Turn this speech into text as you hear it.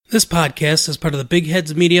This podcast is part of the Big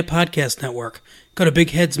Heads Media Podcast Network. Go to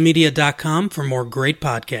bigheadsmedia.com for more great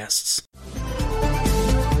podcasts.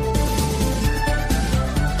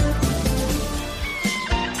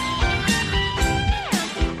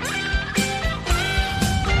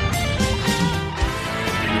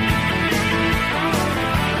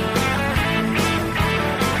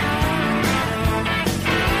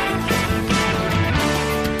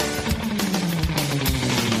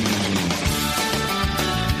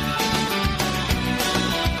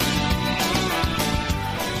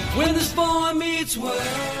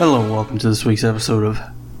 Hello and welcome to this week's episode of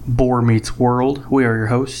Boar Meets World. We are your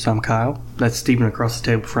hosts. I'm Kyle. That's Steven across the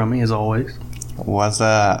table from me, as always. What's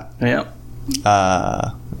up? Yeah.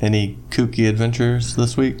 Any kooky adventures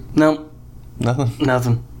this week? Nope. Nothing?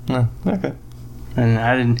 Nothing. No. Okay. And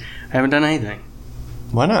I haven't done anything.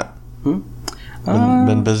 Why not?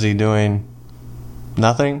 Been busy doing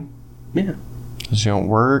nothing? Yeah. Because you don't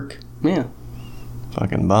work? Yeah.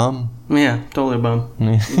 Fucking bum? Yeah, totally a bum.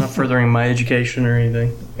 Not furthering my education or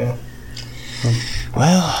anything. Yeah.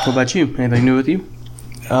 Well. What about you? Anything new with you?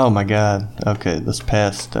 Oh my god. Okay, this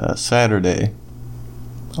past Saturday,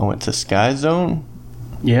 I went to Sky Zone.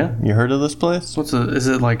 Yeah? You heard of this place? Is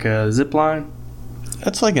it like a zip line?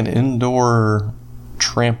 It's like an indoor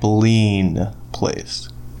trampoline place.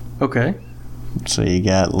 Okay. So you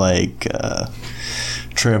got like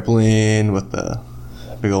trampoline with the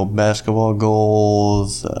big old basketball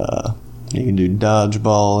goals. You can do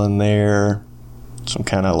dodgeball in there. Some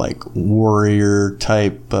kind of like warrior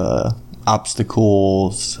type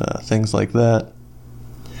obstacles, things like that.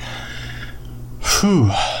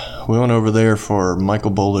 Whew. We went over there for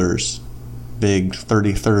Michael Boulder's big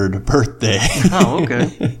 33rd birthday. Oh,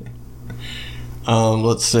 okay.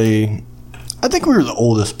 Let's see. I think we were the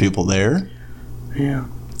oldest people there. Yeah.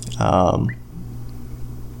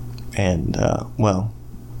 Well,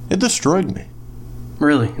 it destroyed me.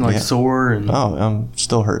 Really? Like sore? And Oh, I'm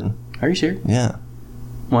still hurting. Are you serious? Yeah.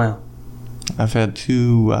 Wow. I've had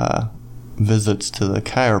 2 visits to the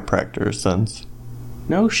chiropractor since.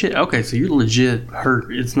 No shit. Okay, so you're legit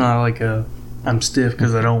hurt. It's not like I'm stiff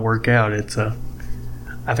because I don't work out. It's I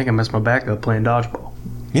think I messed my back up playing dodgeball.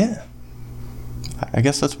 Yeah. I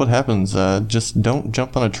guess that's what happens. Just don't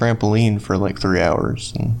jump on a trampoline for like 3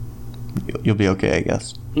 hours and you'll be okay, I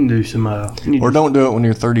guess. You can do some... or don't do it when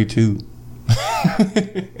you're 32.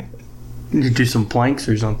 You could do some planks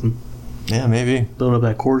or something. Yeah, maybe. Build up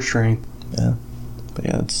that core strength. Yeah. But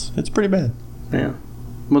yeah, it's pretty bad. Yeah.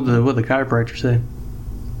 What the chiropractor say?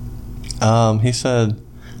 He said,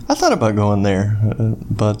 I thought about going there,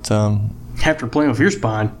 but... After playing with your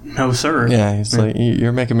spine, no sir. Yeah, he's like,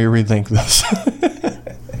 you're making me rethink this.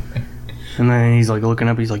 And then he's like looking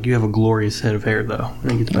up, he's like, you have a glorious head of hair though.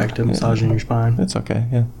 And he gets back to massaging your spine. It's okay,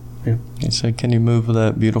 yeah. Yeah. He said, can you move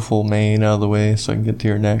that beautiful mane out of the way so I can get to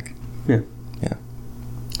your neck? Yeah. Yeah.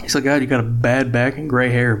 He's like, God, you got a bad back and gray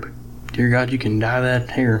hair, but dear God, you can dye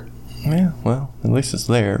that hair. Yeah, well, at least it's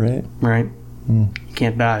there, right? Right. Mm. You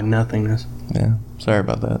can't dye nothingness. Yeah, sorry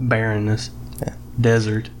about that. Barrenness. Yeah.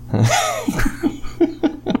 Desert.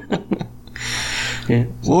 Yeah.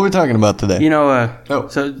 What are we talking about today? You know,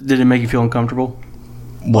 so did it make you feel uncomfortable?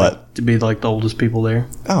 What? Like, to be like the oldest people there?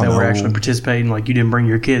 Oh, that no. were actually participating? Like you didn't bring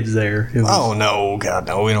your kids there? Oh, no. God,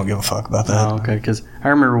 no. We don't give a fuck about that. Oh, okay. Because I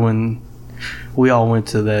remember when we all went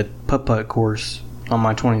to that putt-putt course on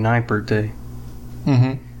my 29th birthday.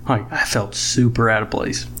 Mm-hmm. Like, I felt super out of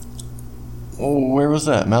place. Oh, where was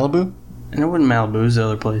that? Malibu? And it wasn't Malibu. It was the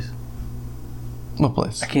other place. What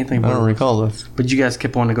place? I can't think of I don't it. recall this. But you guys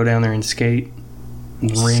kept wanting to go down there and skate in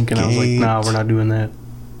the rink, and I was like, nah, we're not doing that.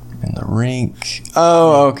 In the rink.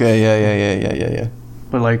 Oh, okay. Yeah.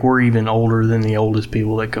 But, like, we're even older than the oldest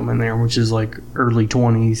people that come in there, which is, like, early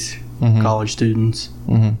 20s, college students.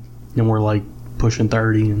 Mm-hmm. And we're, like, pushing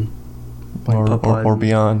 30 and playing putt-putt. Or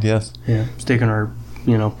beyond, yes. Yeah, sticking our,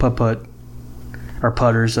 putt-putt, our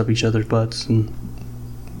putters up each other's butts. And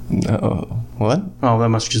No. What? oh, that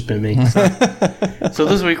must have just been me. So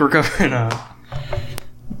this week we're covering...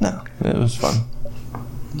 No, it was fun.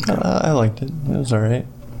 I liked it. It was alright.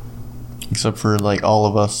 Except for, like, all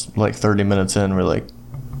of us, like, 30 minutes in, we're like,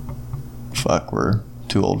 fuck, we're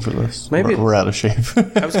too old for this. Maybe we're out of shape.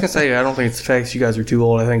 I was going to say, I don't think it's the fact that you guys are too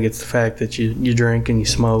old. I think it's the fact that you drink and you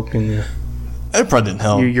smoke and it probably didn't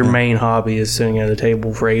help. your main hobby is sitting at a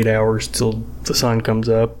table for 8 hours till the sun comes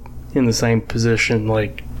up in the same position,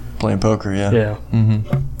 like... Playing poker, yeah. Yeah.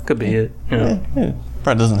 Mm-hmm. Could be it. You know? Yeah.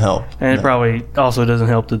 Probably doesn't help. And it probably also doesn't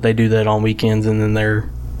help that they do that on weekends and then they're,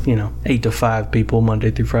 8 to 5 people Monday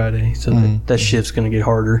through Friday. So that shift's going to get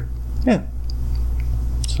harder. Yeah.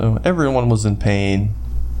 So everyone was in pain.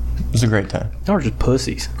 It was a great time. Y'all were just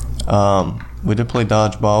pussies. We did play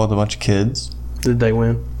dodgeball with a bunch of kids. Did they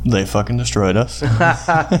win? They fucking destroyed us.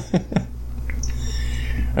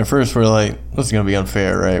 At first, we're like, this is going to be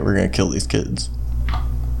unfair, right? We're going to kill these kids.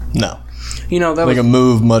 No. You know, that They can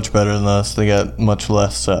move much better than us. They got much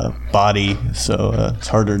less body, so it's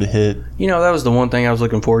harder to hit. You know, that was the one thing I was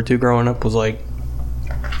looking forward to growing up was like,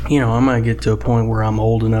 you know, I'm going to get to a point where I'm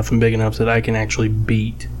old enough and big enough that I can actually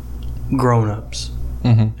beat grown-ups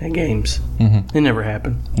at games. Mm-hmm. It never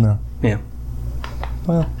happened. No. Yeah.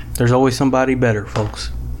 Well. There's always somebody better,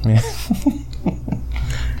 folks. Yeah.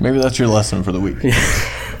 Maybe that's your lesson for the week. Yeah.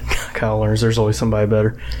 Kyle learns there's always somebody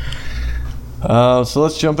better. So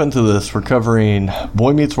let's jump into this. We're covering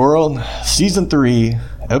Boy Meets World, Season 3,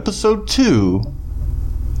 Episode 2.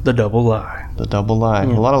 The Double Lie. The Double Lie.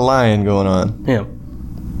 Yeah. A lot of lying going on. Yeah.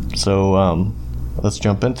 So let's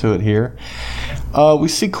jump into it here. We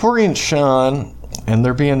see Cory and Sean, and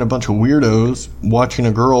they're being a bunch of weirdos watching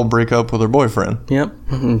a girl break up with her boyfriend. Yep.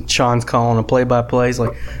 And Sean's calling a play-by-play. He's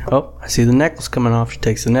like, oh, I see the necklace coming off. She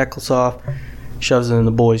takes the necklace off, shoves it in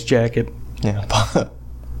the boy's jacket. Yeah.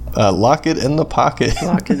 Lock it in the pocket.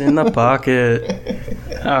 Lock it in the pocket.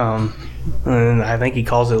 And I think he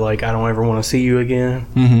calls it like, I don't ever want to see you again.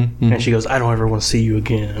 Mm-hmm. And she goes, I don't ever want to see you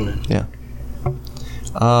again. And yeah.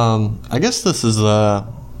 I guess this is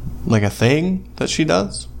like a thing that she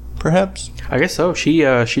does, perhaps. I guess so. She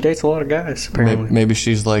dates a lot of guys, apparently. Maybe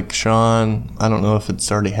she's like Sean. I don't know if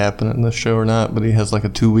it's already happened in this show or not, but he has like a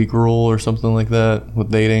 2-week rule or something like that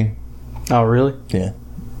with dating. Oh, really? Yeah.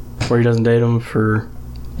 Where he doesn't date them for 2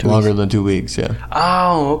 weeks? Longer than 2 weeks, yeah.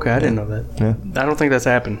 Oh, okay. I didn't know that. Yeah. I don't think that's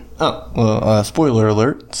happened. Oh, well, spoiler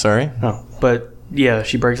alert. Sorry. Oh, but yeah,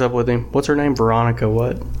 she breaks up with him. What's her name? Veronica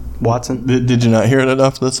what? Watson? Did you not hear it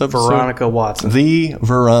enough this episode? Veronica Watson. The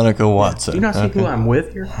Veronica Watson. Do you not see who I'm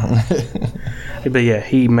with here? But yeah,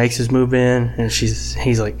 he makes his move in, and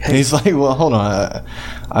he's like, hey. He's like, well, hold on.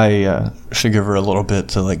 I should give her a little bit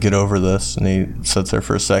to like get over this. And he sits there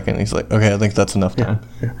for a second. He's like, okay, I think that's enough time.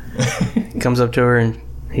 Yeah. He comes up to her, and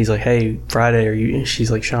he's like, hey, Friday, are you? And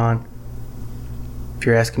she's like, Sean, if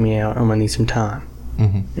you're asking me out, I'm going to need some time.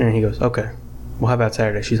 Mm-hmm. And he goes, okay. Well, how about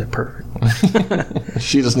Saturday? She's like, perfect.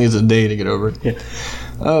 She just needs a day to get over it. Yeah.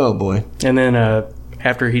 Oh, boy. And then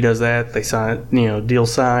after he does that, they sign, deal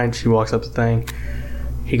signed. She walks up the thing.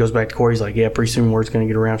 He goes back to Cory. He's like, yeah, pretty soon word's going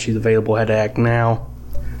to get around. She's available. Had to act now.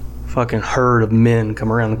 Fucking herd of men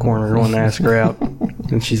come around the corner wanting to ask her out.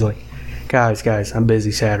 And she's like, guys, I'm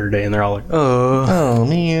busy Saturday. And they're all like, oh,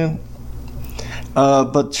 man.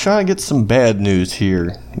 But Sean gets some bad news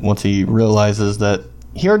here once he realizes that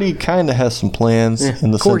he already kind of has some plans. Yeah.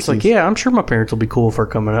 In the Cory's like, yeah, I'm sure my parents will be cool for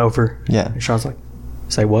coming over. Yeah. And Sean's like,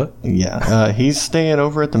 say what? Yeah. He's staying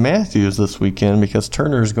over at the Matthews this weekend because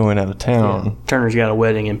Turner's going out of town. Yeah. Turner's got a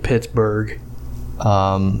wedding in Pittsburgh.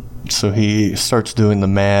 So he starts doing the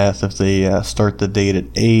math. If they start the date at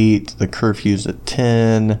 8, the curfew's at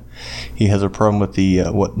 10. He has a problem with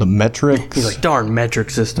the metrics. He's like, darn metric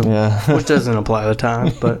system. Yeah. Which doesn't apply to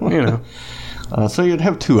time, but So you'd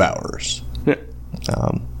have 2 hours. Yeah.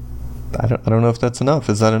 I don't know if that's enough.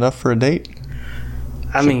 Is that enough for a date?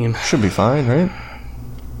 I mean, should be fine, right?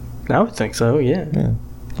 I would think so. Yeah. Yeah,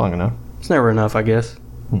 long enough. It's never enough, I guess.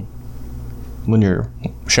 When you're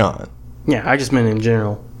Sean. Yeah, I just meant in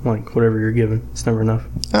general. Like, whatever you're given, it's never enough.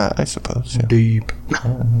 I suppose. Yeah. Deep.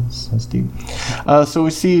 Yeah, that's deep. So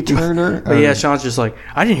we see Turner. But yeah, Sean's just like,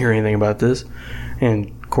 I didn't hear anything about this.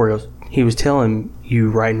 And Cory goes, he was telling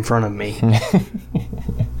you right in front of me.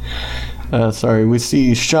 Sorry, we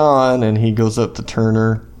see Sean, and he goes up to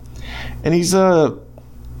Turner. And he's, I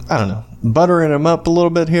don't know, buttering him up a little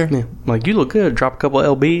bit here. Yeah. Like, you look good. Drop a couple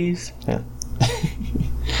LBs. Yeah.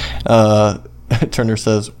 Turner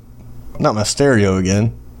says, not my stereo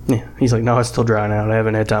again. Yeah. He's like, no, it's still drying out. I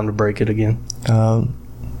haven't had time to break it again.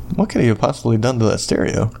 What could he have possibly done to that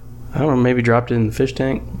stereo? I don't know, maybe dropped it in the fish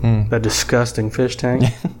tank. That disgusting fish tank.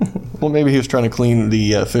 Well, maybe he was trying to clean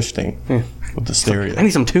the fish tank with the stereo. I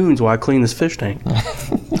need some tunes while I clean this fish tank.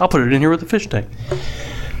 I'll put it in here with the fish tank.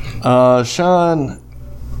 Sean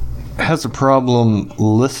has a problem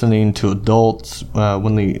listening to adults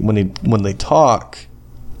when they talk.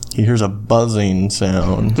 He hears a buzzing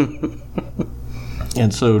sound.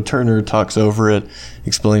 And so Turner talks over it,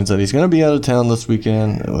 explains that he's going to be out of town this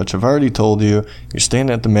weekend, which I've already told you. You're staying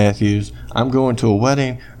at the Matthews. I'm going to a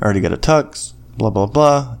wedding. I already got a tux. Blah, blah,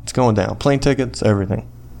 blah. It's going down. Plane tickets, everything.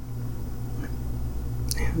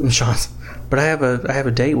 But I have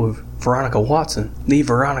a date with Veronica Watson. The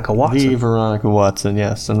Veronica Watson. The Veronica Watson,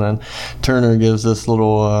 yes. And then Turner gives this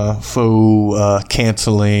little faux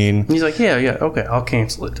canceling. He's like, yeah, okay, I'll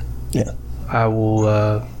cancel it. Yeah. I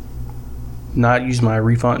will not use my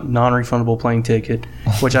non-refundable plane ticket,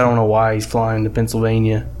 which I don't know why he's flying to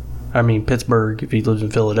Pittsburgh, if he lives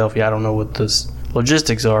in Philadelphia. I don't know what the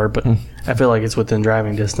logistics are, but I feel like it's within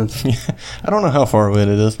driving distance. I don't know how far away it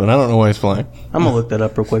is, but I don't know why he's flying. I'm going to look that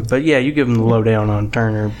up real quick. But yeah, you give him the lowdown on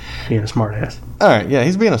Turner being a smartass. All right, yeah,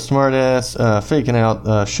 he's being a smartass, faking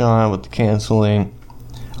out Sean with the canceling.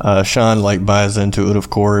 Sean, like, buys into it, of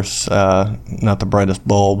course. Not the brightest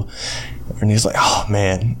bulb. And he's like, oh,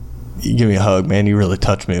 man, you give me a hug, man. You really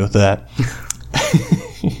touched me with that.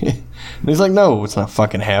 And he's like, no, it's not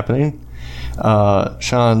fucking happening.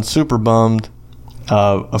 Sean's super bummed.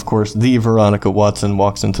 Of course, the Veronica Watson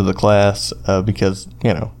walks into the class because,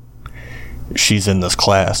 you know, she's in this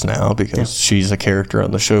class now because she's a character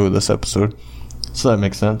on the show this episode. So that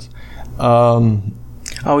makes sense.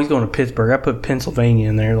 Oh, he's going to Pittsburgh. I put Pennsylvania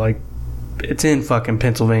in there. Like, it's in fucking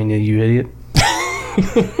Pennsylvania, you idiot.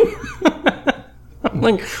 I'm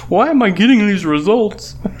like, why am I getting these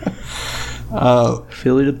results?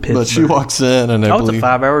 Philly to Pittsburgh. But she walks in and it's a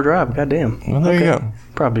 5-hour drive. Goddamn. Well, there you go.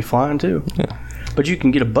 Probably flying too. Yeah. But you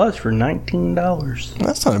can get a bus for $19.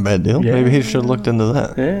 That's not a bad deal. Yeah. Maybe he should have looked into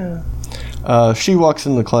that. Yeah. She walks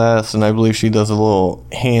into class, and I believe she does a little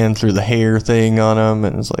hand through the hair thing on him,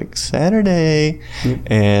 and it's like, Saturday.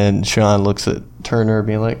 Mm-hmm. And Sean looks at Turner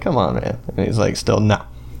being like, come on, man. And he's like, still, no.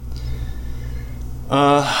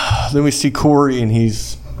 Then we see Cory, and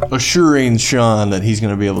he's assuring Sean that he's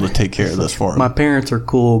going to be able to take care of this for him. My parents are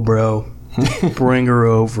cool, bro. Bring her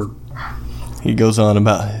over. He goes on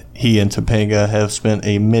about he and Topanga have spent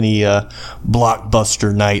a many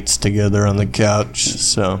blockbuster nights together on the couch,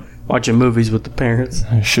 so watching movies with the parents.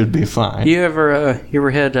 It should be fine. You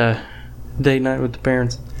ever had a date night with the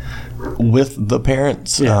parents? With the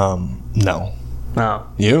parents? Yeah. No. No.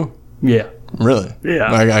 You? Yeah. Really?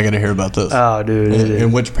 Yeah. I got to hear about this. Oh, dude.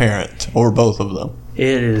 And which parent? Or both of them?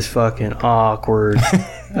 It is fucking awkward.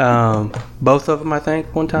 Both of them, I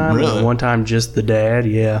think, one time. Really? One time just the dad,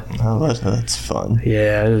 yeah. Oh, that's fun.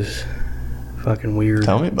 Yeah, it was fucking weird.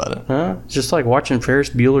 Tell me about it. It's just like watching Ferris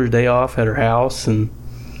Bueller's Day Off at her house, and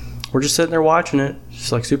we're just sitting there watching it.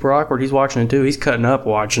 It's like super awkward. He's watching it too. He's cutting up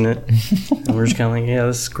watching it. And we're just kind of like, yeah,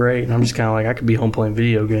 this is great. And I'm just kind of like, I could be home playing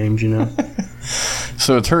video games, you know?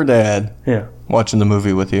 So it's her dad watching the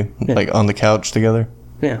movie with you, like on the couch together?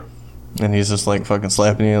 Yeah. And he's just like fucking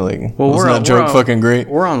slapping you, like, well, wasn't that joke fucking great?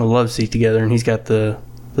 We're on the love seat together, and he's got the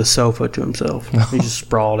sofa to himself. He's just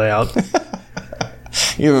sprawled out.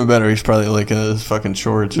 Even better, he's probably like in his fucking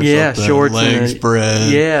shorts or something. Shorts. Legs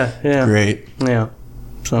spread. Yeah. Great. Yeah.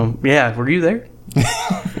 So, yeah, were you there?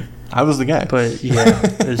 I was the guy. But, yeah,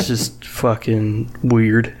 it's just fucking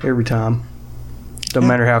weird every time. No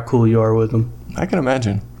matter how cool you are with them. I can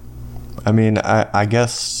imagine. I mean, I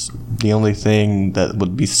guess the only thing that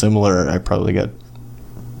would be similar, I probably got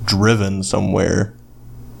driven somewhere.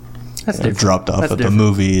 That's different. Dropped off at the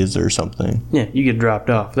movies or something. Yeah, you get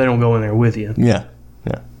dropped off. They don't go in there with you. Yeah.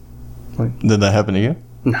 Did that happen to you?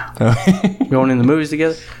 No. Going in the movies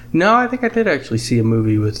together? No, I think I did actually see a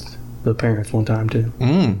movie with the parents one time, too.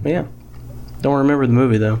 Yeah. Don't remember the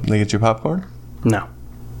movie, though. They get you popcorn? No,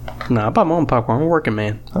 I bought my own popcorn. I'm a working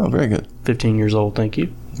man. Oh, very good. 15 years old, thank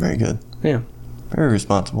you. Very good. Yeah. Very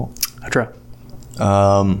responsible. I try.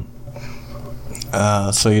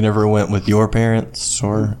 So you never went with your parents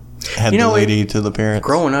or had the lady to the parents?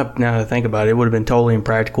 Growing up, now that I think about it, it would have been totally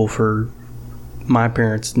impractical for my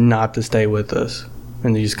parents not to stay with us.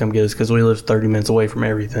 And they just come get us because we live 30 minutes away from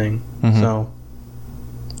everything. Mm-hmm. So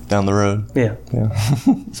down the road. Yeah.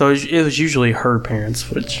 So it was usually her parents,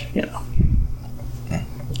 which, you know.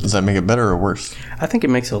 Does that make it better or worse? I think it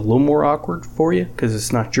makes it a little more awkward for you because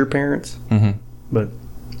it's not your parents. Mm-hmm. But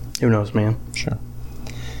who knows, man? Sure.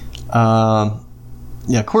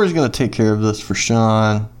 Yeah, Cory's going to take care of this for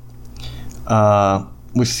Sean.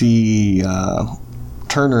 We see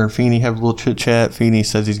Turner and Feeney have a little chit-chat. Feeney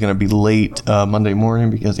says he's going to be late Monday morning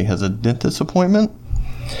because he has a dentist appointment.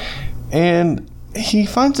 And he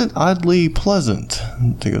finds it oddly pleasant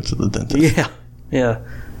to go to the dentist. Yeah.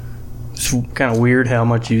 It's kind of weird how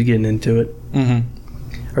much he's getting into it.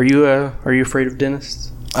 Mm-hmm. Are you afraid of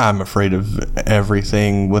dentists? I'm afraid of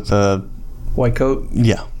everything with a white coat.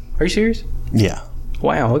 Yeah. Are you serious? Yeah.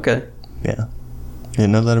 Wow. Okay. Yeah. You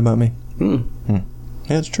didn't know that about me? Yeah,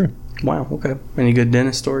 it's true. Wow. Okay. Any good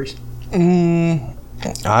dentist stories?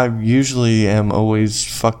 I usually am always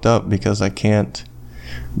fucked up because I can't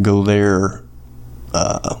go there,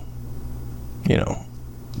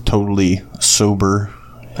 totally sober.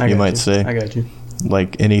 You might say. I got you.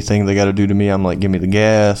 Like anything they got to do to me, I'm like, give me the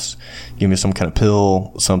gas, give me some kind of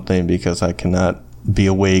pill, something, because I cannot be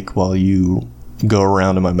awake while you go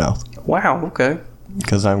around in my mouth. Wow. Okay.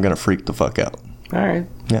 because I'm going to freak the fuck out. All right.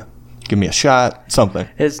 Yeah. Give me a shot, something.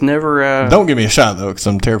 It's never... Don't give me a shot, though, because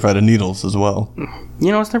I'm terrified of needles as well.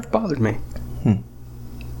 You know, it's never bothered me.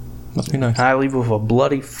 Must be nice. I leave with a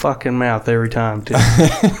bloody fucking mouth every time, too.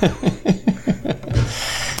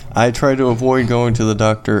 I try to avoid going to the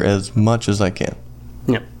doctor as much as I can.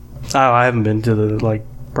 Yeah. Oh, I haven't been to the,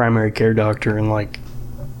 primary care doctor in,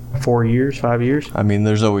 5 years. I mean,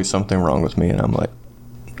 there's always something wrong with me, and I'm like,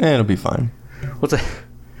 it'll be fine. What's that?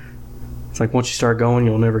 It's like once you start going,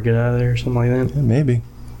 you'll never get out of there or something like that. Yeah, maybe.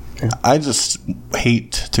 Yeah. I just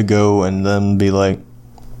hate to go and then be like,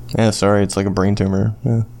 sorry, it's like a brain tumor.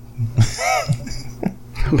 Yeah.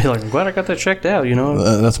 I'll be like, I'm glad I got that checked out, you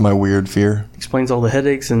know? That's my weird fear. Explains all the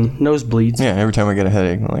headaches and nosebleeds. Yeah, every time I get a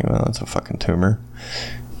headache, I'm like, well, that's a fucking tumor.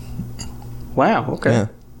 Wow, okay. Yeah.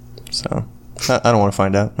 So, I don't want to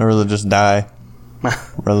find out. I'd rather just die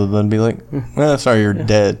rather than be like, sorry, you're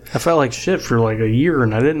dead. I felt like shit for a year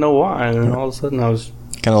and I didn't know why. And then all of a sudden I was...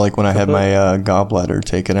 Kind of like when I had my gallbladder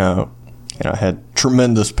taken out. I had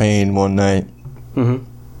tremendous pain one night. Mm-hmm.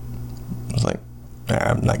 I was like,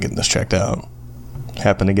 I'm not getting this checked out.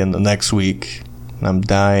 Happened again the next week. And I'm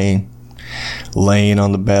dying. Laying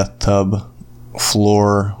on the bathtub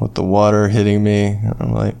floor with the water hitting me. And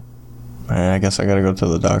I'm like, I guess I gotta go to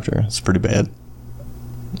the doctor. It's pretty bad.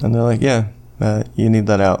 And they're like, yeah, you need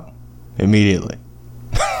that out immediately.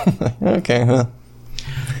 Okay, huh?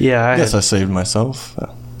 Yeah, I guess I saved myself.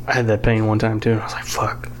 I had that pain one time too, and I was like,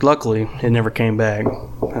 fuck. Luckily, it never came back.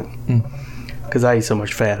 Because I eat so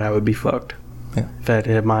much fat, I would be fucked. Yeah. If I had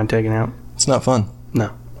to have mine taken out. It's not fun.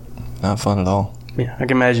 No. Not fun at all. Yeah, I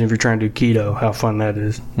can imagine if you're trying to do keto, how fun that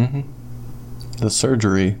is. Mm-hmm. The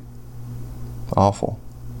surgery, awful.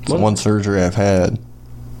 It's What? one surgery I've had,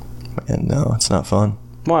 and no, it's not fun.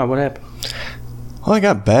 Why? What happened? Well, I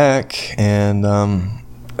got back, and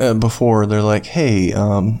before they're like, hey,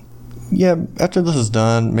 yeah, after this is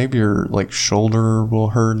done, maybe your shoulder will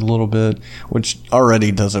hurt a little bit, which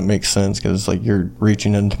already doesn't make sense because you're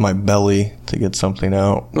reaching into my belly to get something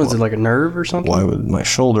out. Was it like a nerve or something? Why would my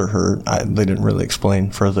shoulder hurt? They didn't really explain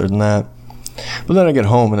further than that. But then I get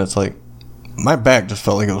home and it's like my back just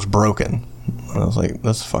felt like it was broken. And I was like,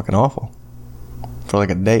 that's fucking awful. For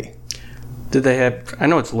a day. Did they have... I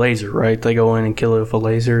know it's laser, right? They go in and kill it with a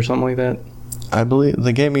laser or something like that? I believe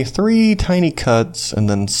they gave me 3 tiny cuts and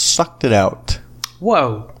then sucked it out.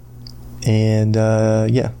 Whoa. And,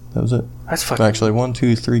 yeah, that was it. That's fucking... Actually, 1,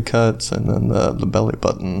 2, 3 cuts, and then the belly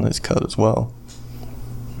button is cut as well.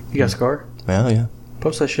 You got a scar? Yeah.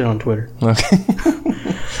 Post that shit on Twitter. Okay.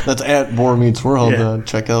 That's at Boar Meets World. Yeah.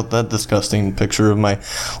 Check out that disgusting picture of my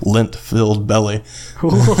lint-filled belly.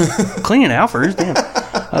 Clean it out first,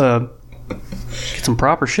 damn. Get some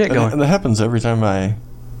proper shit going. And that happens every time I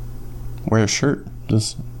wear a shirt.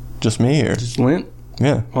 Just me, or Just lint?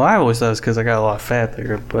 yeah. Well, I always thought it's because I got a lot of fat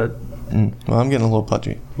there, but... Well, I'm getting a little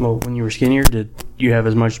pudgy. Well, when you were skinnier, did you have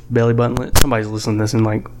as much belly button lint? Somebody's listening to this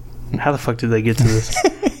and how the fuck did they get to this?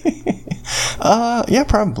 Yeah,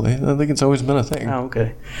 probably. I think it's always been a thing. Oh,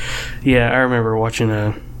 okay. Yeah, I remember watching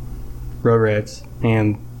Rugrats,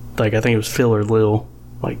 and I think it was Phil or Lil,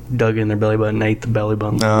 dug in their belly button and ate the belly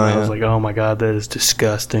button. Oh, and I yeah. was like, oh my god, that is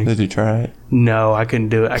disgusting. Did you try it? No, I couldn't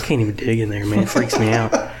do it. I can't even dig in there, man. It freaks me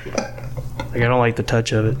out. I don't like the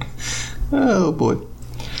touch of it. Oh, boy.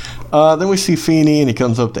 Then we see Feeney, and he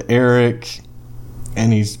comes up to Eric,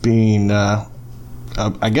 and he's being,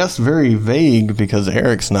 I guess, very vague because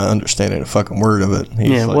Eric's not understanding a fucking word of it.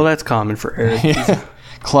 He's Well, that's common for Eric. yeah.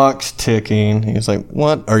 Clock's ticking. He's like,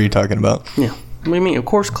 what are you talking about? Yeah. What do you mean? Of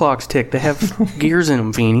course clocks tick. They have gears in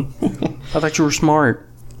them, Feeney. I thought you were smart.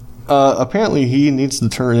 Apparently, he needs to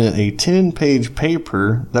turn in a 10-page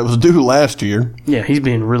paper that was due last year. Yeah, he's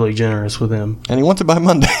being really generous with him. And he wants it by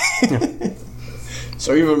Monday. Yeah.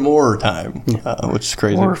 So even more time, which is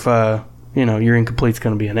crazy. Or if, your incomplete's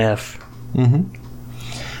going to be an F.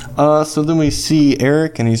 Mm-hmm. So then we see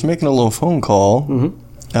Eric, and he's making a little phone call.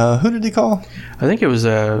 Mm-hmm. Who did he call? I think it was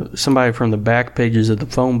somebody from the back pages of the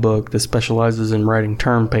phone book that specializes in writing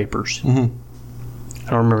term papers. Mm-hmm. I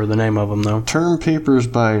don't remember the name of them, though. Term papers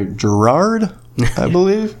by Gerard, I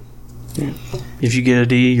believe. Yeah. If you get a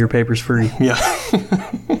D, your paper's free. Yeah.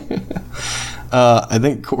 I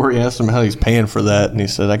think Cory asked him how he's paying for that, and he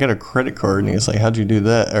said, I got a credit card. And he's like, how'd you do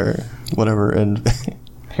that? Or whatever. And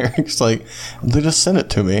Eric's like, they just sent it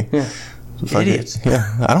to me. Yeah. Idiots.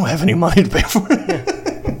 Yeah, I don't have any money to pay for it.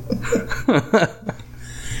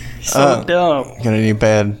 So dumb. Got any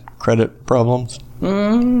bad credit problems?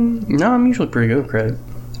 No, I'm usually pretty good with credit.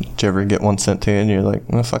 Did you ever get one sent to you and you're like,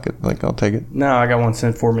 well, fuck it, I'll take it? No, I got one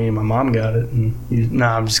sent for me and my mom got it. And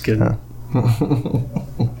I'm just kidding. Huh.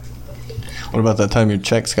 What about that time your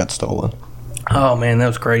checks got stolen? Oh, man, that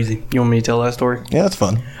was crazy. You want me to tell that story? Yeah, that's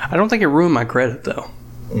fun. I don't think it ruined my credit, though.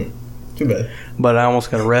 Too bad. But I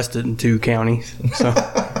almost got arrested in 2 counties. So,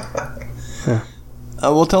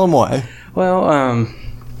 Well, tell them why. well,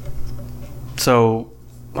 so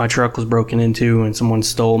my truck was broken into and someone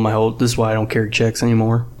stole my whole... This is why I don't carry checks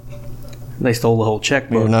anymore. They stole the whole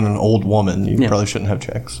checkbook. You're not an old woman. You Yeah. probably shouldn't have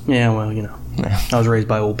checks. Yeah, well, you know. Yeah. I was raised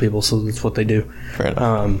by old people, so that's what they do. Fair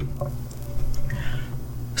enough.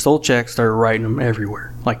 Stole checks, started writing them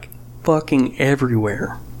everywhere. Like, fucking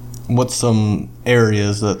everywhere. What's some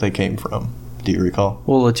areas that they came from? Do you recall?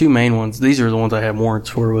 Well, the 2 main ones, these are the ones I had warrants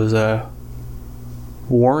for, was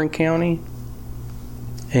Warren County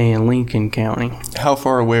and Lincoln County. How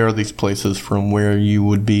far away are these places from where you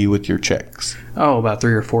would be with your checks? Oh, about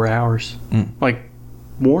 3 or 4 hours. Like,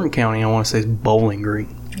 Warren County, I want to say, is Bowling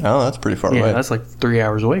Green. Oh, that's pretty far Yeah, away. that's like 3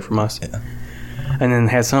 hours away from us. Yeah. And then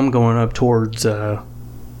had some going up towards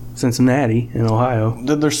Cincinnati in Ohio.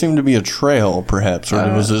 Did there seem to be a trail, perhaps,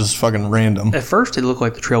 or was it just fucking random? At first, it looked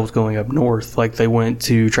like the trail was going up north. Like, they went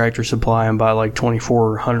to Tractor Supply and bought like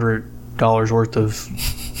 $2,400 worth of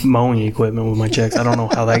mowing equipment with my checks. I don't know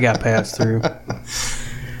how that got passed through.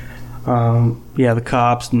 Yeah, the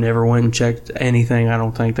cops never went and checked anything. I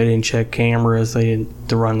don't think they didn't check cameras. They didn't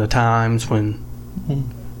to run the times when.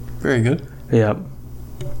 Very good. Yeah.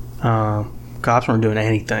 Cops weren't doing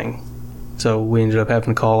anything. So we ended up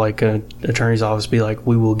having to call like an attorney's office, be like,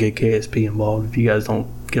 we will get KSP involved if you guys don't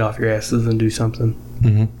get off your asses and do something.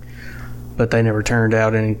 Mm-hmm. But they never turned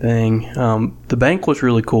out anything. The bank was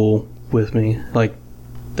really cool with me. Like,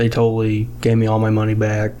 they totally gave me all my money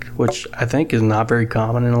back, which I think is not very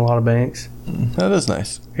common in a lot of banks. That is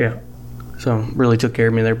nice. Yeah. So really took care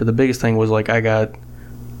of me there. But the biggest thing was like I got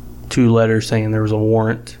 2 letters saying there was a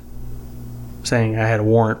warrant, saying I had a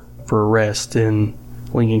warrant for arrest in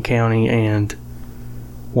Lincoln County and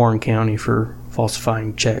Warren County for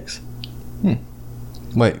falsifying checks.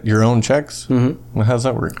 Wait, your own checks? Mm-hmm. Well, how's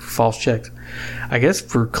that work? False checks. I guess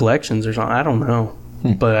for collections or something. I don't know.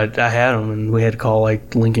 But I had them, and we had to call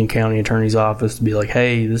like Lincoln County Attorney's Office to be like,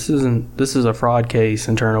 "Hey, this is a fraud case,"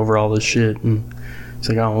 and turn over all this shit. And it's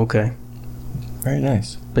like, "Oh, okay." Very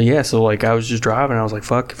nice. But yeah, so like I was just driving, I was like,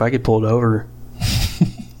 "Fuck, if I get pulled over,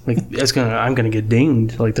 like I'm gonna get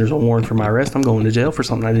dinged. Like there's a warrant for my arrest. I'm going to jail for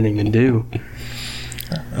something I didn't even do."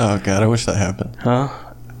 Oh God, I wish that happened. Huh?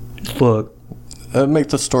 Look, Make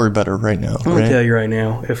the story better right now. I'm gonna tell you right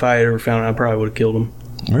now. If I had ever found out, I probably would have killed him.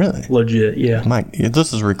 Really? Legit, yeah. Mike,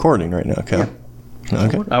 this is recording right now, okay? Yeah.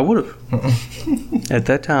 Okay. I would have at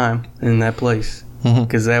that time in that place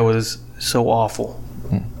because that was so awful.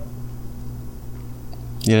 You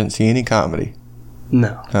didn't see any comedy?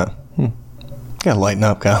 No. Huh. Gotta lighten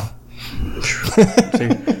up, Kyle. See,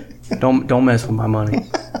 don't mess with my money.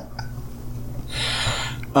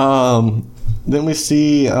 Then we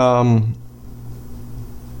see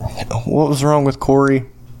what was wrong with Cory?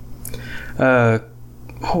 What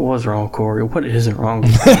was wrong with Cory? What isn't wrong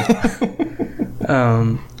with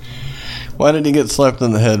him? Why did he get slapped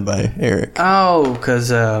in the head by Eric? Oh, because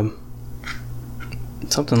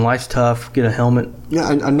something, life's tough, get a helmet. Yeah,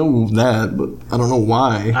 I know that, but I don't know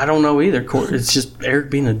why. I don't know either. It's just Eric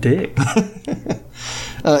being a dick.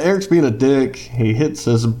 Eric's being a dick. He hits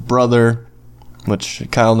his brother, which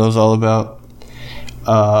Kyle knows all about.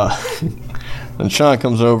 And Sean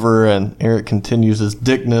comes over, and Eric continues his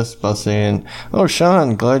dickness by saying, "Oh,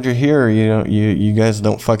 Sean, glad you're here. You know, you guys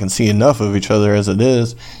don't fucking see enough of each other as it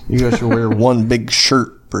is. You guys should wear one big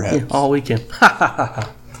shirt, perhaps." Yeah, all weekend.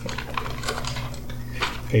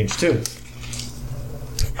 Page 2.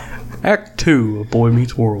 Act 2 of Boy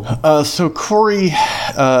Meets World. So Cory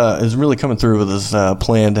is really coming through with his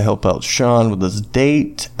plan to help out Sean with his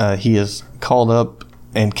date. He has called up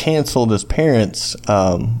and canceled his parents'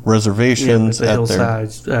 reservations at the at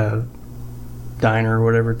Hillside's diner or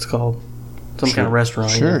whatever it's called. Some kind of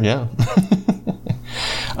restaurant. Sure, yeah.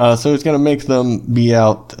 So he's going to make them be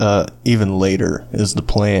out even later is the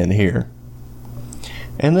plan here.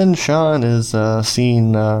 And then Sean is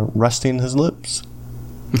seen resting his lips.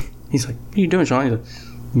 He's like, "What are you doing, Sean?" He's like,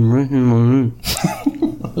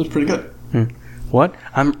 That was pretty good. "What?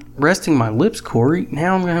 I'm resting my lips, Cory.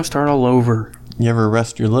 Now I'm going to have to start all over." You ever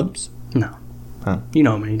rest your lips? No. Huh. You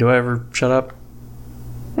know me. Do I ever shut up?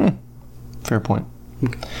 Fair point.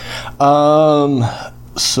 Okay.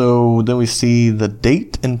 So then we see the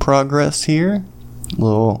date in progress here.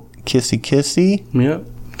 Little kissy kissy. Yep.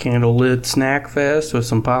 Candlelit snack fest with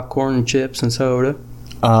some popcorn and chips and soda.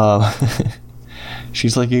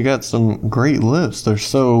 She's like, "You got some great lips. They're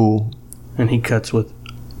so..." And he cuts with,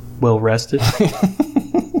 "Well rested."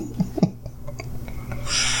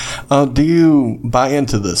 Do you buy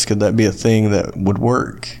into this? Could that be a thing that would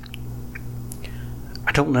work?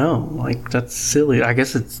 I don't know. Like, that's silly. I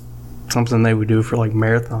guess it's something they would do for, like,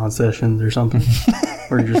 marathon sessions or something.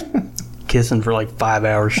 Or just kissing for, like, 5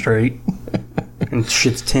 hours straight. And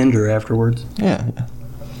shit's tender afterwards. Yeah.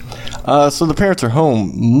 So the parents are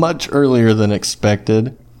home much earlier than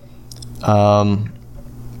expected.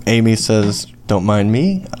 Amy says, "Don't mind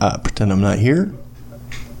me. Pretend I'm not here."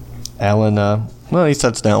 Alan, he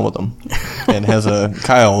sits down with them and has a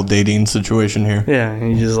Kyle dating situation here. Yeah,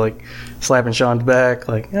 and he's just, like, slapping Sean's back,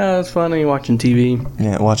 like, "Oh, it's funny watching TV."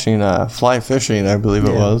 Yeah, watching fly fishing, I believe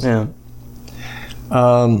it was. Yeah.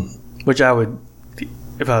 Which I would,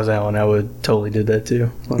 if I was Alan, I would totally did that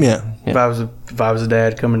too. Like, yeah. If I was a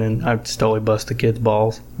dad coming in, I'd just totally bust the kid's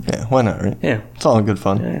balls. Yeah, why not, right? Yeah. It's all in good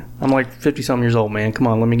fun. Yeah. I'm like 50-something years old, man. Come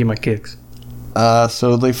on, let me get my kicks.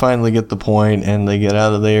 So they finally get the point, and they get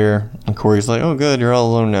out of there. And Cory's like, "Oh, good, you're all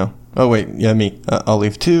alone now." Oh, wait, yeah, me. I'll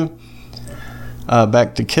leave too.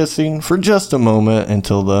 Back to kissing for just a moment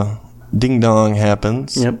until the ding-dong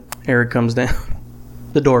happens. Yep. Eric comes down.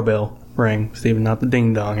 The doorbell rang, Stephen, not the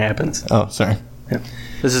ding-dong happens. Oh, sorry. Yep.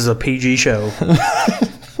 This is a PG show.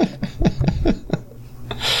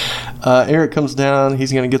 Eric comes down.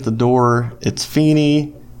 He's going to get the door. It's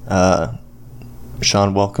Feeney.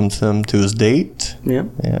 Sean welcomes him to his date. Yep.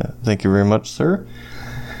 Yeah. Thank you very much, sir.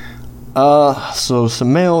 So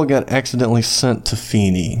some mail got accidentally sent to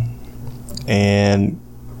Feeney. And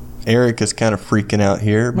Eric is kind of freaking out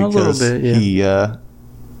here because he,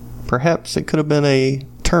 perhaps it could have been a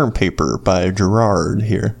term paper by Gerard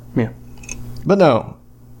here. Yeah. But no,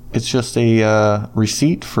 it's just a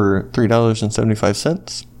receipt for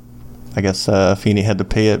 $3.75. I guess Feeney had to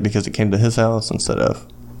pay it because it came to his house instead of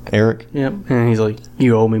Eric. Yep. And he's like,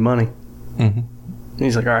 "You owe me money." Mm-hmm. And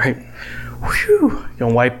he's like, "All right." Whew.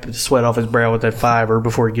 Gonna wipe the sweat off his brow with that $5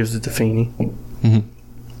 before he gives it to Feeney. Mm-hmm.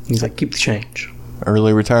 He's like, "Keep the change."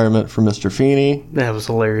 Early retirement for Mr. Feeney. That was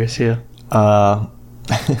hilarious, yeah.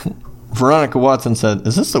 Veronica Watson said,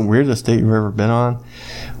 "Is this the weirdest date you've ever been on?"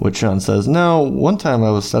 Which Sean says, "No, one time I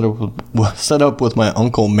was set up with my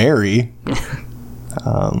Uncle Mary."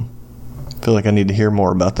 Feel like I need to hear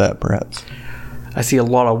more about that, perhaps. I see a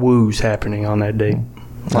lot of woos happening on that date.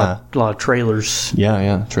 A lot of trailers.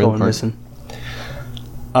 Yeah, trailer going park. missing.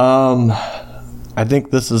 I think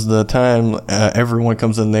this is the time everyone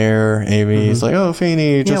comes in there. Amy's like, "Oh,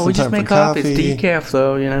 Feeney, just in time for coffee." It's decaf,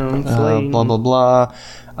 though, you know. It's late. Blah, blah,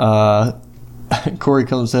 blah. Cory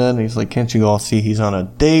comes in, and he's like, "Can't you all see he's on a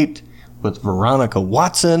date with Veronica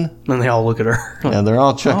Watson?" And they all look at her. And they're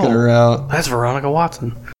all checking her out. That's Veronica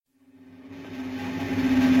Watson.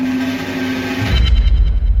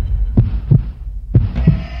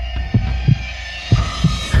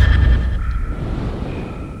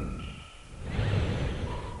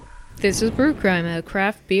 This is Brew Crime, a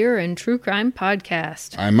craft beer and true crime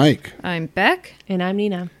podcast. I'm Mike. I'm Beck. And I'm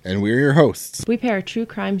Nina. And we're your hosts. We pair a true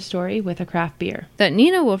crime story with a craft beer. That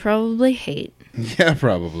Nina will probably hate. Yeah,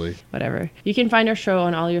 probably. Whatever. You can find our show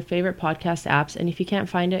on all your favorite podcast apps, and if you can't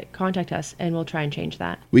find it, contact us and we'll try and change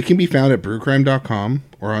that. We can be found at brewcrime.com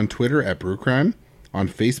or on Twitter at brewcrime, on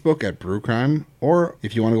Facebook at brewcrime, or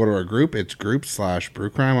if you want to go to our group, it's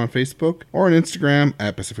group/brewcrime on Facebook, or on Instagram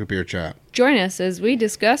at Pacific Beer Chat. Join us as we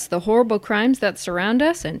discuss the horrible crimes that surround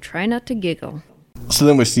us and try not to giggle. So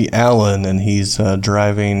then we see Alan, and he's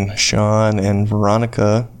driving Sean and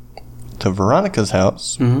Veronica to Veronica's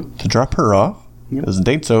house to drop her off. Yep. His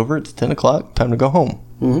date's over. It's 10 o'clock. Time to go home.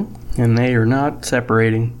 Mm-hmm. And they are not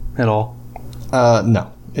separating at all.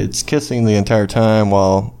 No. It's kissing the entire time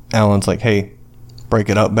while Alan's like, "Hey, break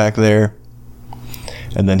it up back there."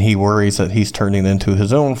 And then he worries that he's turning into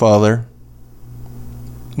his own father.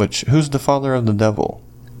 Which, who's the father of the devil?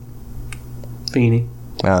 Feeney.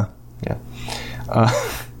 Yeah.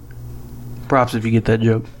 Props if you get that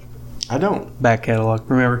joke. I don't. Back catalog.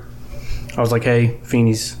 Remember? I was like, "Hey,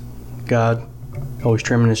 Feeney's God. Always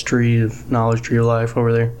trimming his tree of knowledge, tree of life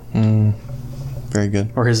over there." Very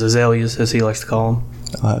good. Or his azaleas, as he likes to call them.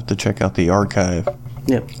 I'll have to check out the archive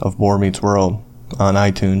of Boar Meets World on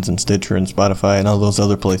iTunes and Stitcher and Spotify and all those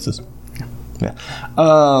other places. Yeah.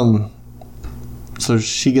 So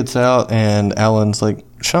she gets out, and Alan's like,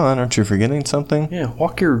 "Sean, aren't you forgetting something?" Yeah,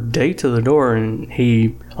 walk your date to the door, and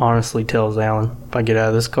he honestly tells Alan, "If I get out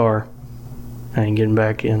of this car, I ain't getting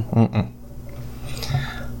back in."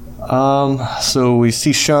 So we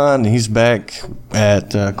see Sean. He's back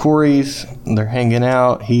at Cory's. They're hanging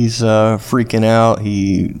out. He's freaking out.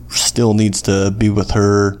 He still needs to be with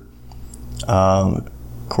her.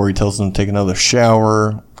 Cory tells him to take another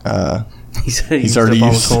shower. He's already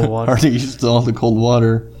used all the cold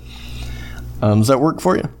water. Does that work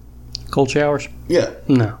for you? Cold showers? Yeah.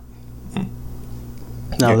 No.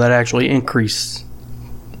 No, Yeah. that actually increased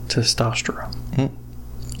testosterone.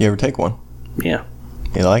 You ever take one? Yeah.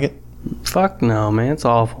 You like it? Fuck no, man. It's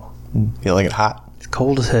awful. You like it hot? It's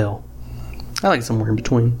cold as hell. I like somewhere in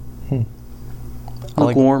between. I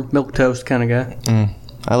like- Lukewarm, milk toast kind of guy.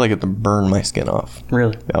 I like it to burn my skin off.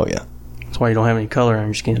 Really? Oh, yeah. That's why you don't have any color on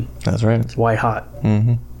your skin. That's right. It's white hot.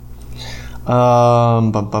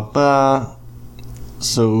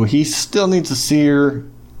 So he still needs to see her.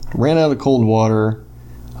 Ran out of cold water.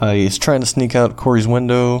 He's trying to sneak out Cory's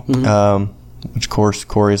window. Which, of course,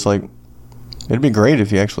 Cory's like, it'd be great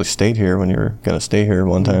if you actually stayed here when you were going to stay here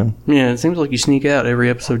one time. Yeah, it seems like you sneak out every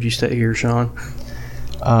episode you stay here, Sean.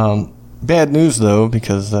 Bad news, though,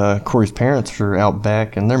 because Cory's parents are out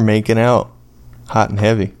back and they're making out hot and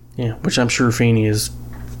heavy. Yeah, which I'm sure Feeney is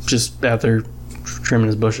just out there trimming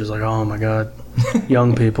his bushes like, oh my god,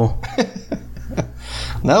 young people.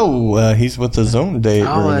 No, he's with his own date.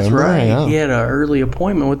 Oh, that's remember? right. Yeah. He had an early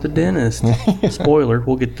appointment with the dentist. Spoiler,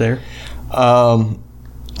 we'll get there.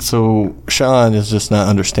 So Sean is just not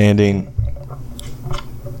understanding.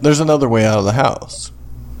 There's another way out of the house.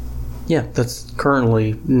 Yeah, that's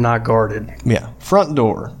currently not guarded. Yeah, front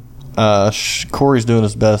door. Cory's doing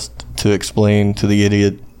his best to explain to the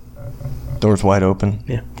idiot. Door's wide open.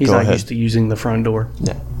 Yeah, he's Go not ahead. used to using the front door.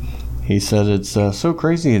 Yeah. He said it's so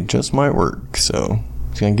crazy it just might work. So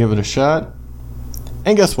he's going to give it a shot.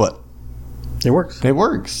 And guess what? It works. It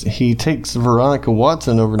works. He takes Veronica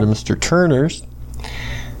Watson over to Mr. Turner's.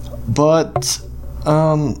 But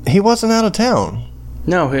he wasn't out of town.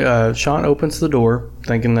 No, Sean opens the door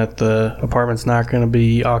thinking that the apartment's not going to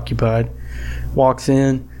be occupied. Walks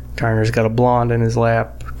in. Turner's got a blonde in his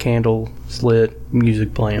lap, candle lit,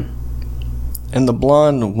 music playing. And the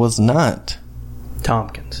blonde was not.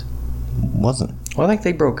 Tompkins. Wasn't. Well, I think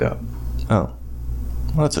they broke up. Oh.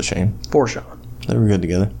 Well, that's a shame. For Sean. They were good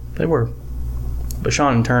together. They were. But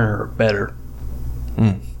Sean and Turner are better.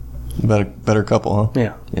 Better couple, huh?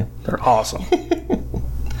 Yeah. Yeah. They're awesome.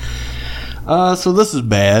 So this is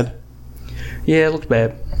bad. Yeah, it looks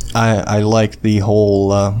bad. I like the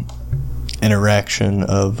whole interaction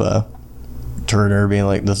of Turner being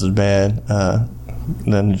like, this is bad.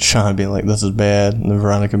 Then Sean being like, this is bad. And then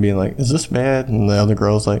Veronica being like, is this bad? And the other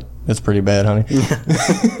girl's like, it's pretty bad, honey.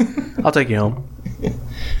 I'll take you home.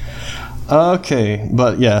 Okay.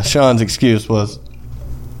 But yeah, Sean's excuse was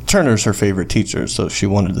Turner's her favorite teacher, so she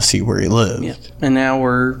wanted to see where he lived. Yeah. And now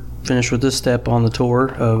we're finished with this step on the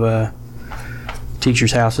tour of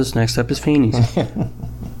teachers' houses. Next up is Feeney's.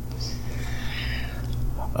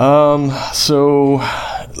 So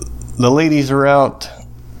the ladies are out.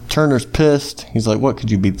 Turner's pissed. He's like, what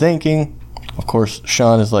could you be thinking? Of course,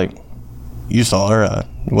 Sean is like, you saw her.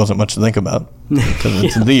 It wasn't much to think about. Because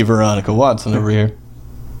it's the Veronica Watson over here.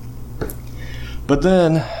 But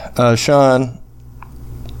then Sean,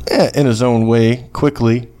 in his own way,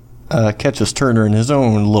 quickly catches Turner in his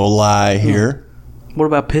own little lie here. What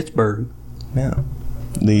about Pittsburgh? Yeah.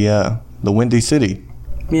 The Windy City.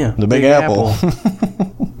 Yeah. The Big Apple.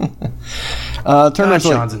 Turner's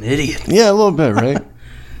like, Sean's an idiot. yeah, a little bit, right?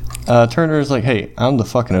 Turner's like, hey, I'm the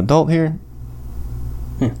fucking adult here.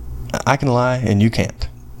 Yeah. I can lie and you can't.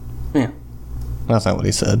 Yeah. That's not what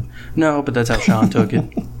he said. No, but that's how Sean took it.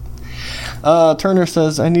 Turner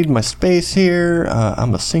says, I need my space here.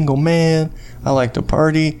 I'm a single man. I like to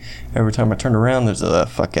party. Every time I turn around, there's a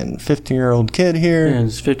fucking 15-year-old kid here. And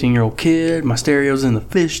this 15-year-old kid, my stereo's in the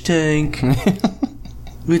fish tank.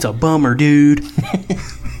 It's a bummer, dude.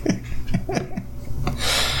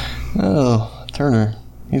 Oh, Turner.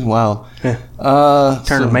 He's wild. Yeah. So,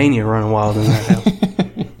 Turner mania running wild in that house.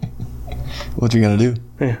 what you gonna do?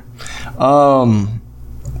 Yeah.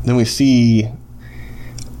 Then we see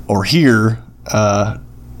or hear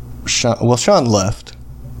Sean left.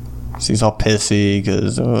 So he's all pissy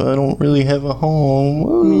because I don't really have a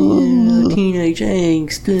home. Teenage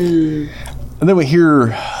angst. And then we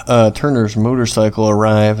hear Turner's motorcycle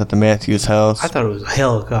arrive at the Matthews house. I thought it was a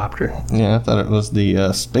helicopter. Yeah, I thought it was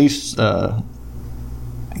the space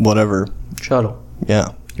whatever. Shuttle. Yeah.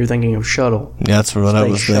 You're thinking of shuttle. Yeah, that's what I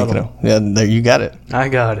Space was thinking shuttle. of. Yeah, there, you got it. I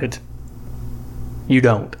got it. You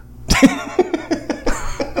don't.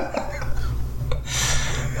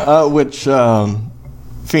 Which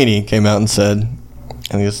Feeney came out and said,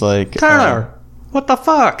 and he was like, Turner, what the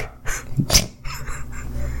fuck?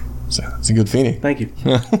 it's a good Feeney. Thank you.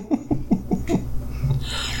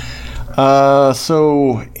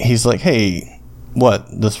 So he's like, hey, what?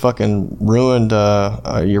 This fucking ruined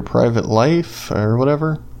your private life or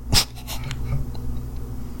whatever?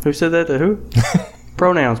 Who said that to who?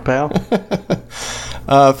 Pronouns, pal.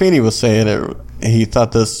 Feeney was saying it he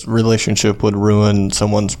thought this relationship would ruin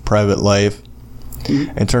someone's private life.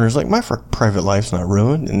 Mm-hmm. And Turner's like, my private life's not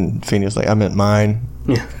ruined. And Feeney's like, I meant mine.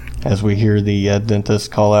 Yeah. As we hear the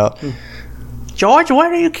dentist call out, George,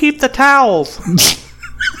 where do you keep the towels?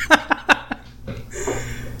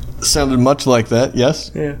 sounded much like that,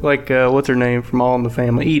 yes? Yeah, like, what's her name from All in the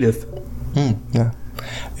Family? Edith. Yeah.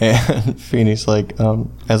 And Feeney's like,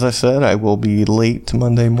 as I said, I will be late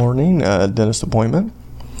Monday morning, dentist appointment.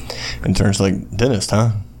 And Turner's like, dentist,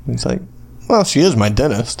 huh? He's like, well, she is my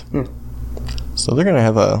dentist. So they're going to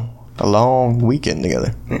have a long weekend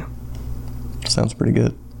together. Yeah. Sounds pretty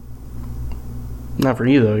good. Not for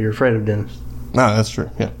you, though. You're afraid of dentists. No, that's true.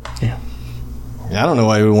 Yeah. Yeah. I don't know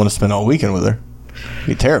why we want to spend all weekend with her. It'd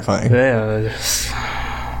be terrifying. Yeah.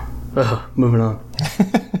 Moving on.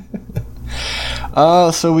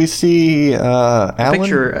 So we see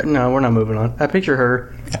Alan. No, we're not moving on. I picture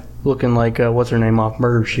her looking like, what's her name off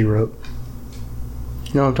Murder, She Wrote.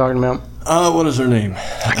 You know what I'm talking about? What is her name?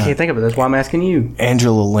 I can't think of it. That's why I'm asking you.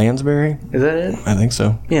 Angela Lansbury? Is that it? I think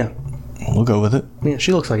so. Yeah. We'll go with it. Yeah,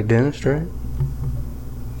 she looks like a dentist, right?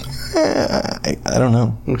 I don't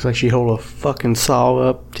know. Looks like she hold a fucking saw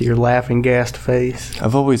up to your laughing, gassed face.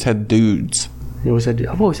 I've always had dudes.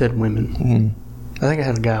 I've always had women. I think I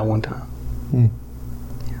had a guy one time.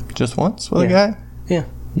 Just once with a guy? Yeah.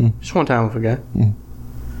 Just one time with a guy.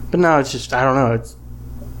 But no, it's just, I don't know. It's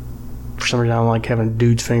for some reason I don't like having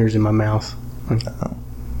dude's fingers in my mouth.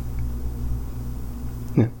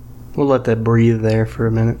 Yeah. We'll let that breathe there for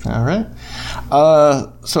a minute. All right.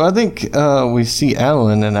 So I think we see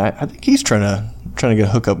Alan, and I think he's trying to get a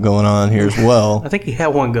hookup going on here as well. I think he had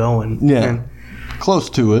one going. Yeah. And, Close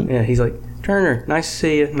to it. yeah, he's like, Turner, nice to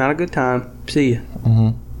see you. Not a good time. See you.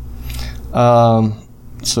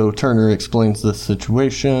 So Turner explains the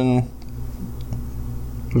situation.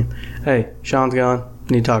 Yeah. Hey, Sean's gone.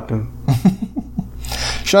 Need to talk to him.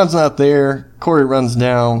 Sean's not there. Cory runs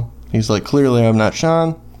down. He's like, clearly I'm not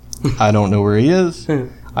Sean. I don't know where he is.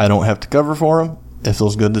 I don't have to cover for him. It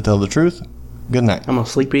feels good to tell the truth. Good night. I'm going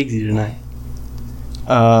to sleep easy tonight.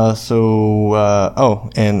 And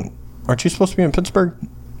aren't you supposed to be in Pittsburgh?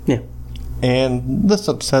 Yeah. And this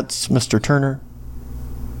upsets Mr. Turner.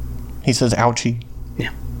 He says, ouchie.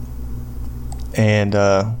 Yeah. And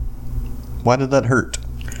why did that hurt?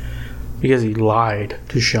 Because he lied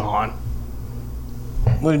to Sean.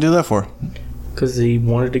 What did he do that for? Because he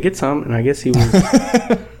wanted to get some, and I guess he was...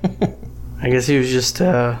 I guess he was just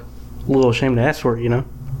a little ashamed to ask for it, you know?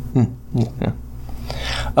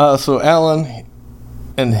 Yeah. So Alan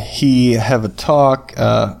and he have a talk.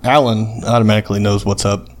 Alan automatically knows what's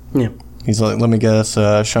up. Yeah. He's like, let me guess,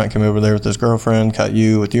 Sean came over there with his girlfriend, caught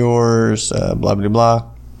you with yours, blah, blah, blah.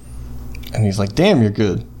 And he's like, damn, you're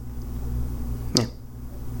good. Yeah.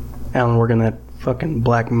 Alan working that fucking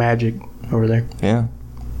black magic over there. Yeah.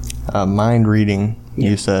 Mind reading,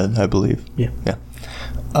 you said, I believe. Yeah. Yeah.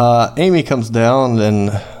 Amy comes down in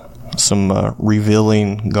some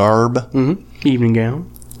revealing garb. Mm-hmm. Evening gown.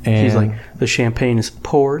 And she's like, the champagne is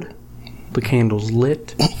poured. The candle's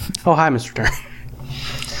lit. Oh, hi, Mr. Turner.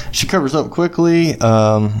 She covers up quickly.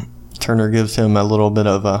 Turner gives him a little bit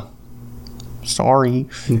of a sorry.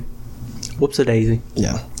 Whoops-a-daisy.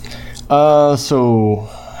 Yeah.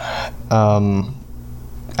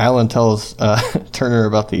 Alan tells Turner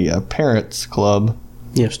about the parents club.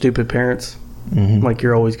 Yeah, stupid parents. Mm-hmm. Like,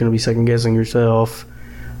 you're always going to be second-guessing yourself.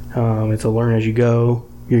 It's a learn as you go.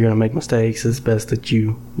 You're going to make mistakes. It's best that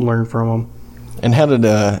you learn from them. And how did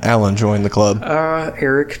Alan join the club?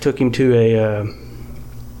 Eric took him to a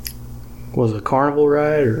was it a carnival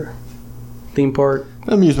ride or theme park?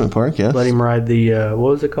 Amusement park, yes. Let him ride the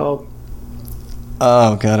what was it called?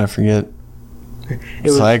 Oh God, I forget. It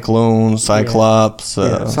was Cyclone, Cyclops,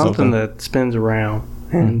 something that spins around.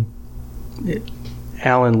 And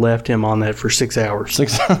Alan left him on that for 6 hours.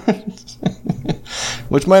 6 hours.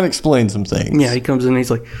 Which might explain some things. Yeah, he comes in and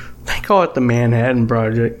he's like, they call it the Manhattan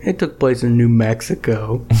Project. It took place in New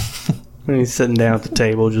Mexico. And he's sitting down at the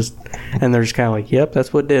table and they're just kind of like, yep,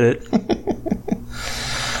 that's what did it.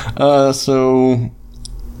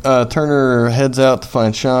 Turner heads out to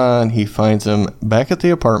find Sean. He finds him back at the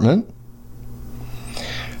apartment.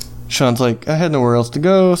 Sean's like, I had nowhere else to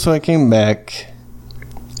go, so I came back.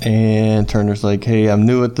 And Turner's like, hey, I'm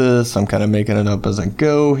new at this. I'm kind of making it up as I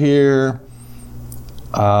go here.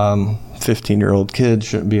 15-year-old kids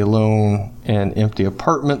shouldn't be alone in empty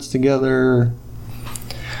apartments together.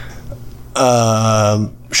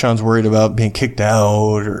 Sean's worried about being kicked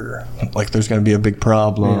out or like there's going to be a big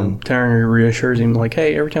problem. Yeah. Turner reassures him like,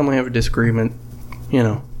 hey, every time we have a disagreement, you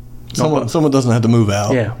know, someone doesn't have to move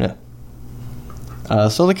out. Yeah.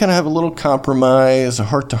 So they kind of have a little compromise, a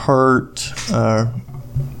heart-to-heart.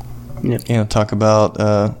 Talk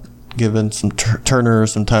about giving some Turner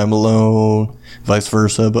some time alone, vice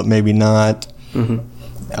versa, but maybe not. Mm-hmm.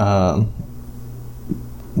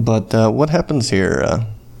 But what happens here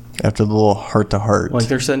after the little heart-to-heart? Like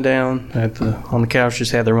they're sitting down on the couch,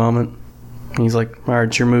 just had their moment. And he's like, all right,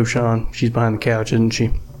 it's your move, Sean. She's behind the couch, isn't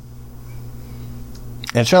she?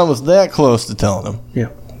 And Sean was that close to telling him. Yeah.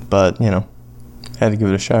 But, had to give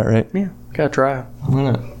it a shot, right? Yeah, gotta try.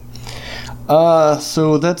 Why not?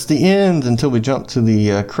 So that's the end until we jump to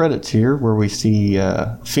the credits here, where we see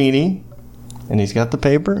Feeney, and he's got the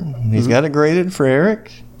paper. He's got it graded for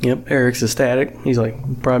Eric. Yep, Eric's ecstatic. He's like,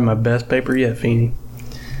 probably my best paper yet, Feeney.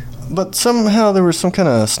 But somehow there was some kind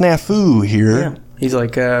of snafu here. Yeah. He's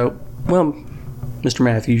like, well, Mr.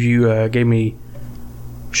 Matthews, you gave me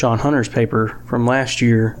Sean Hunter's paper from last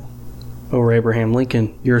year over Abraham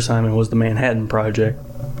Lincoln. Your assignment was the Manhattan Project.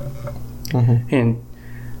 Mm-hmm. And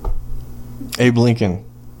Abe Lincoln,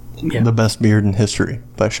 The Best Beard in History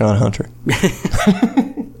by Sean Hunter.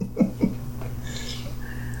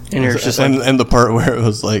 And Eric's just like, and the part where it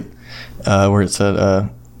was like, where it said,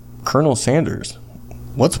 Colonel Sanders,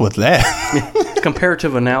 what's with that?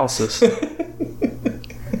 comparative analysis.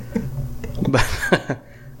 But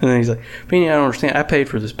and then he's like, Feeney, I don't understand. I paid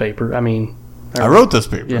for this paper. I mean, I wrote this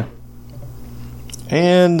paper. Yeah.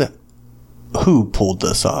 And who pulled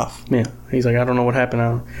this off? Yeah. He's like, I don't know what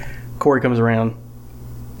happened. Cory comes around.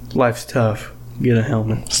 Life's tough. Get a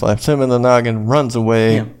helmet. Slaps him in the noggin, runs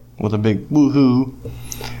away with a big woohoo.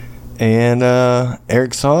 And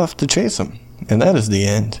Eric's off to chase him. And that is the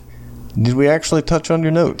end. Did we actually touch on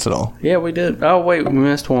your notes at all? Yeah, we did. Oh, wait, we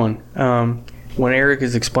missed one. When Eric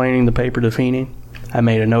is explaining the paper to Feeney, I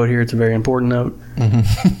made a note here. It's a very important note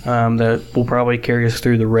that will probably carry us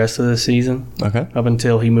through the rest of the season. Okay. Up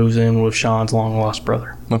until he moves in with Sean's long-lost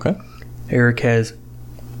brother. Okay. Eric has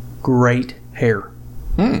great hair.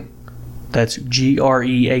 That's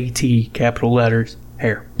Great, capital letters,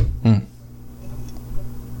 hair.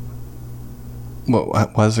 Well,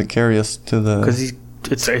 why does it carry us to the... Because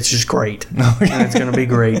it's just great. And it's going to be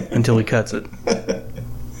great until he cuts it.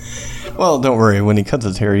 Well, don't worry. When he cuts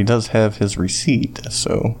his hair, he does have his receipt,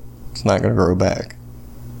 so it's not going to grow back.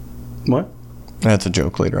 What? That's a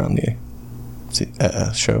joke later on the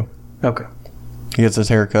show. Okay. He gets his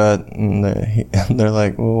hair cut, and they're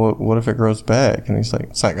like, well, what if it grows back? And he's like,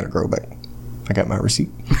 it's not going to grow back. I got my receipt.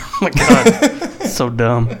 Oh, my God. So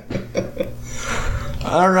dumb.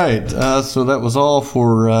 All right. So that was all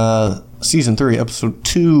for Season 3, Episode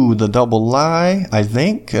 2, The Double Lie, I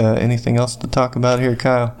think. Anything else to talk about here,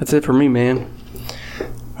 Kyle? That's it for me, man.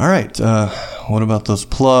 All right. What about those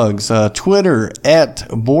plugs? Twitter, at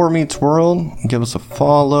Boar Meets World. Give us a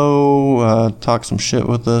follow. Talk some shit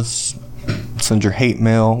with us. Send your hate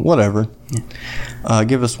mail. Whatever.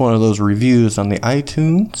 Give us one of those reviews on the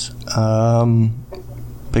iTunes.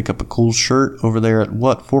 Pick up a cool shirt over there at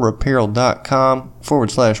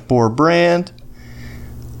whatforapparel.com/boarbrand.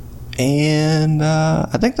 And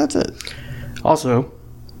I think that's it. Also,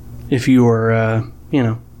 if you are,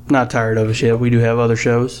 not tired of us yet, we do have other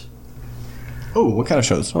shows. Oh, what kind of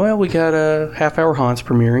shows? Well, we got Half-Hour Haunts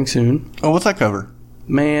premiering soon. Oh, what's that cover?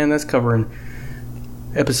 Man, that's covering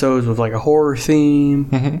episodes with like a horror theme.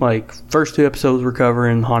 Mm-hmm. Like, first 2 episodes we're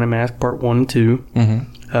covering Haunted Mask Part 1 and 2.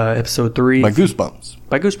 Mm-hmm. Episode 3. Like Goosebumps.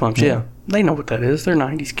 By Goosebumps, yeah. They know what that is. They're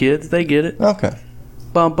 90s kids. They get it. Okay.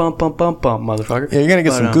 Bump, bump, bump, bump, bump, motherfucker. Yeah, you're going to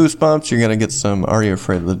get some Goosebumps. You're going to get some Are You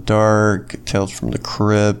Afraid of the Dark, Tales from the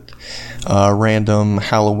Crypt, random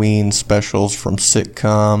Halloween specials from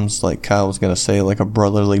sitcoms, like Kyle was going to say, like A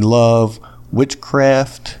Brotherly Love,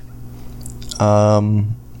 Witchcraft.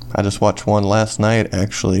 I just watched one last night,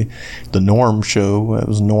 actually. The Norm show. It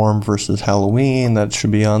was Norm versus Halloween. That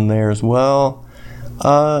should be on there as well.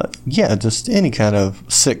 Yeah, just any kind of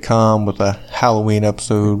sitcom with a Halloween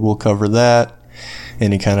episode. We'll cover that.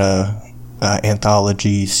 Any kind of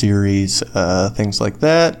anthology series, things like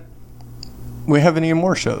that. We have any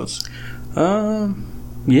more shows?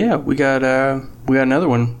 Yeah, we got another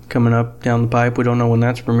one coming up down the pipe. We don't know when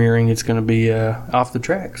that's premiering. It's going to be Off the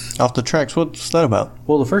Tracks. Off the Tracks. What's that about?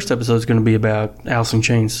 Well, the first episode is going to be about Alice in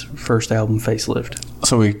Chains' first album, Facelift.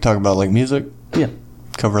 So we talk about like music. Yeah.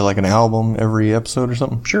 Cover like an album every episode or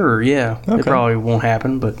something. Sure. Yeah. Okay. It probably won't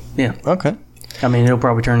happen, but yeah. Okay. I mean, it'll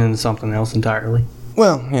probably turn into something else entirely.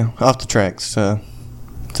 Well, yeah, Off the Tracks.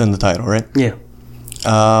 It's in the title, right? Yeah.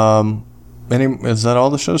 Is that all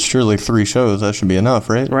the shows? Surely 3 shows. That should be enough,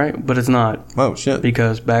 right? Right, but it's not. Oh, shit.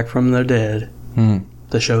 Because Back from the Dead,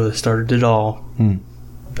 the show that started it all,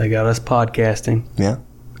 they got us podcasting. Yeah.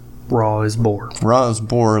 Raw is Bore. Raw is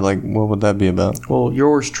Bore, like, what would that be about? Well,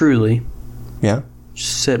 yours truly Yeah?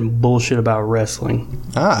 just said bullshit about wrestling.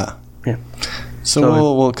 Ah. Yeah. So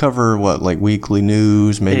we'll cover, what, like weekly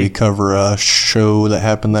news, maybe cover a show that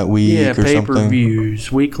happened that week or something? Yeah,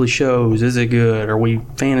 pay-per-views, weekly shows, is it good? Are we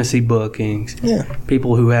fantasy bookings? Yeah.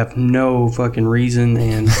 People who have no fucking reason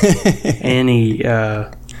and any,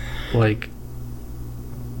 like,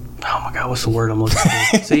 oh my God, what's the word I'm looking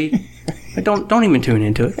for? See? Like, don't even tune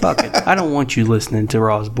into it. Fuck it. I don't want you listening to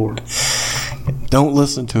Raw's Board. Don't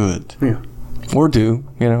listen to it. Yeah. Or do,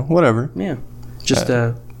 whatever. Yeah. Just,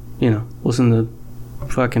 listen to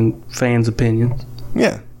fucking fans' opinions.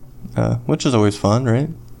 Yeah. Which is always fun, right?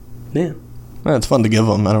 Yeah. Well, it's fun to give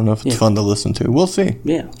them. I don't know if it's fun to listen to. We'll see.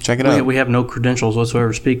 Yeah. Check it out. We have no credentials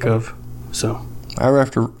whatsoever to speak of, so. I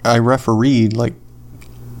refereed like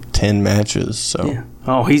 10 matches, so. Yeah.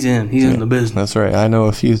 Oh, he's in. He's in the business. That's right. I know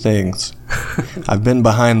a few things. I've been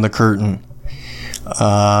behind the curtain.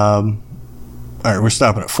 All right, we're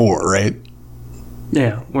stopping at 4, right?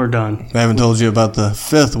 Yeah, we're done. I haven't told you about the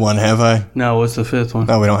 5th one, have I? No, what's the 5th one?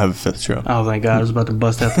 No, we don't have a 5th show. Oh, thank God. I was about to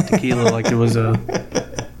bust out the tequila like it was a...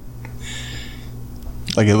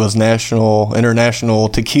 Like it was International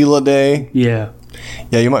Tequila Day. Yeah.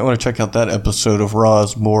 Yeah, you might want to check out that episode of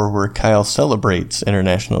Raw's More where Kyle celebrates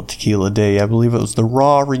International Tequila Day. I believe it was the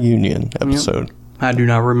Raw Reunion episode. Yep. I do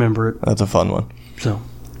not remember it. That's a fun one. So.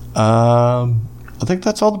 I think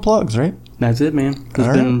that's all the plugs, right? That's it, man. It's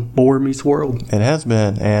been Bore Meets World. It has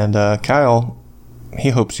been. And Kyle, he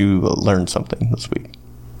hopes you learned something this week.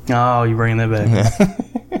 Oh, you bringing that back.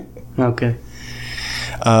 Okay.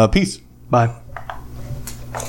 Peace. Bye.